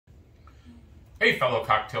Hey fellow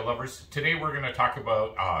cocktail lovers, today we're going to talk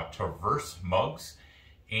about Tervis mugs,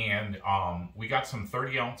 and we got some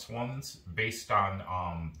 30-ounce ones based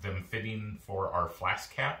on them fitting for our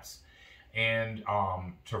flask caps. And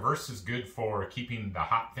Tervis is good for keeping the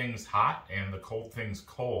hot things hot and the cold things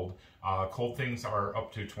cold. Cold things are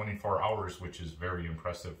up to 24 hours, which is very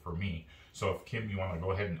impressive for me. So if Kim, you want to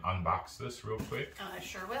go ahead and unbox this real quick? I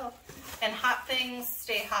sure will. And hot things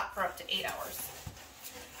stay hot for up to 8 hours.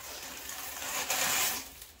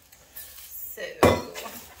 So,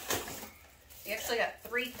 we actually got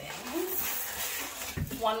 3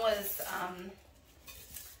 things. One was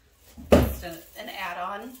just an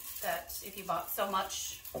add-on that if you bought so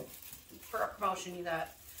much for a promotion, you got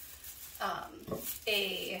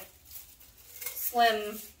a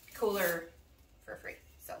slim cooler for free.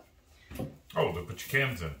 So. Oh, to put your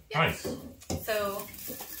cans in. Yes. Nice. So,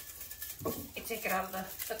 you take it out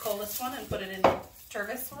of the coldest one and put it in the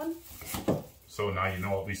Tervis one. So now you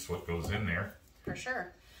know at least what goes in there. For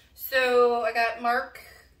sure. So I got Mark.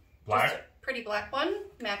 Black. Just a pretty black one.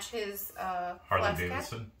 Match his Harley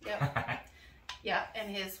Davidson. Yep. Yeah, and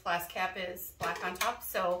his flask cap is black on top.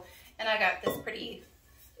 So, and I got this pretty,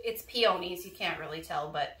 it's peonies, you can't really tell,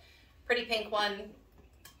 but pretty pink one.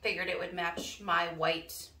 Figured it would match my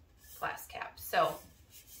white flask cap. So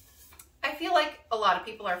I feel like a lot of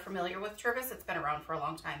people are familiar with Tervis. It's been around for a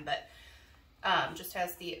long time, but just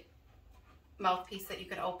has the mouthpiece that you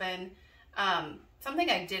can open.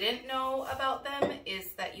 Something I didn't know about them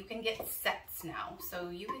is that you can get sets now. So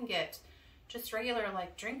you can get just regular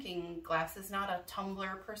like drinking glasses, not a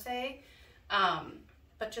tumbler per se,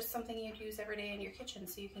 but just something you'd use every day in your kitchen.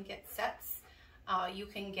 So you can get sets. You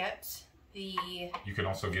can get the... You can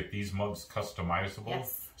also get these mugs customizable.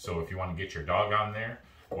 Yes. So if you want to get your dog on there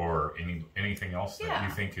or anything else that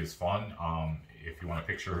you think is fun, if you want a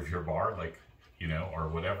picture of your bar, like, you know, or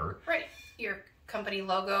whatever. Right. Your company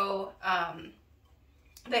logo.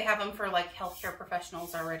 They have them for like healthcare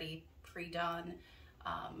professionals already pre-done,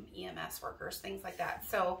 EMS workers, things like that.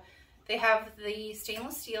 So they have the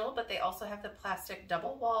stainless steel, but they also have the plastic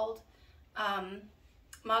double-walled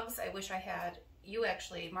mugs. I wish I had.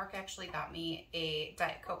 Mark actually got me a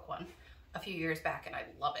Diet Coke one a few years back, and I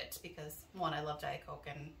love it because, one, I love Diet Coke,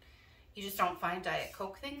 and you just don't find Diet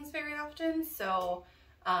Coke things very often. So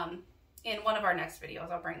in one of our next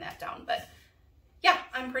videos, I'll bring that down. But yeah,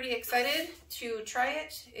 I'm pretty excited to try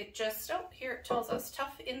it. It just, here it tells us,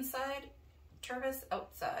 tough inside, Tervis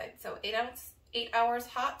outside. So 8 hours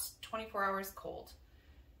hot, 24 hours cold.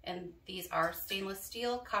 And these are stainless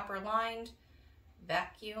steel, copper lined,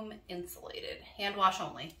 vacuum insulated, hand wash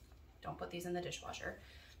only. Don't put these in the dishwasher.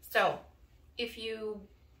 So if you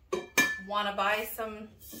want to buy some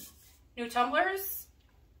new tumblers,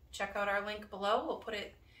 check out our link below. We'll put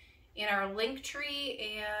it in our link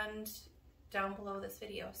tree and down below this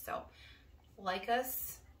video. So like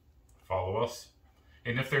us, follow us,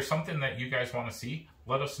 and if there's something that you guys want to see,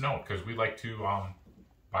 let us know, because we like to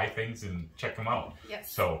buy things and check them out.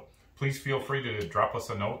 Yes. So please feel free to drop us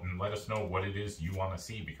a note and let us know what it is you want to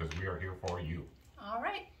see, because we are here for you. All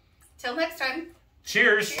right. Till next time.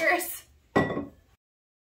 Cheers. Cheers.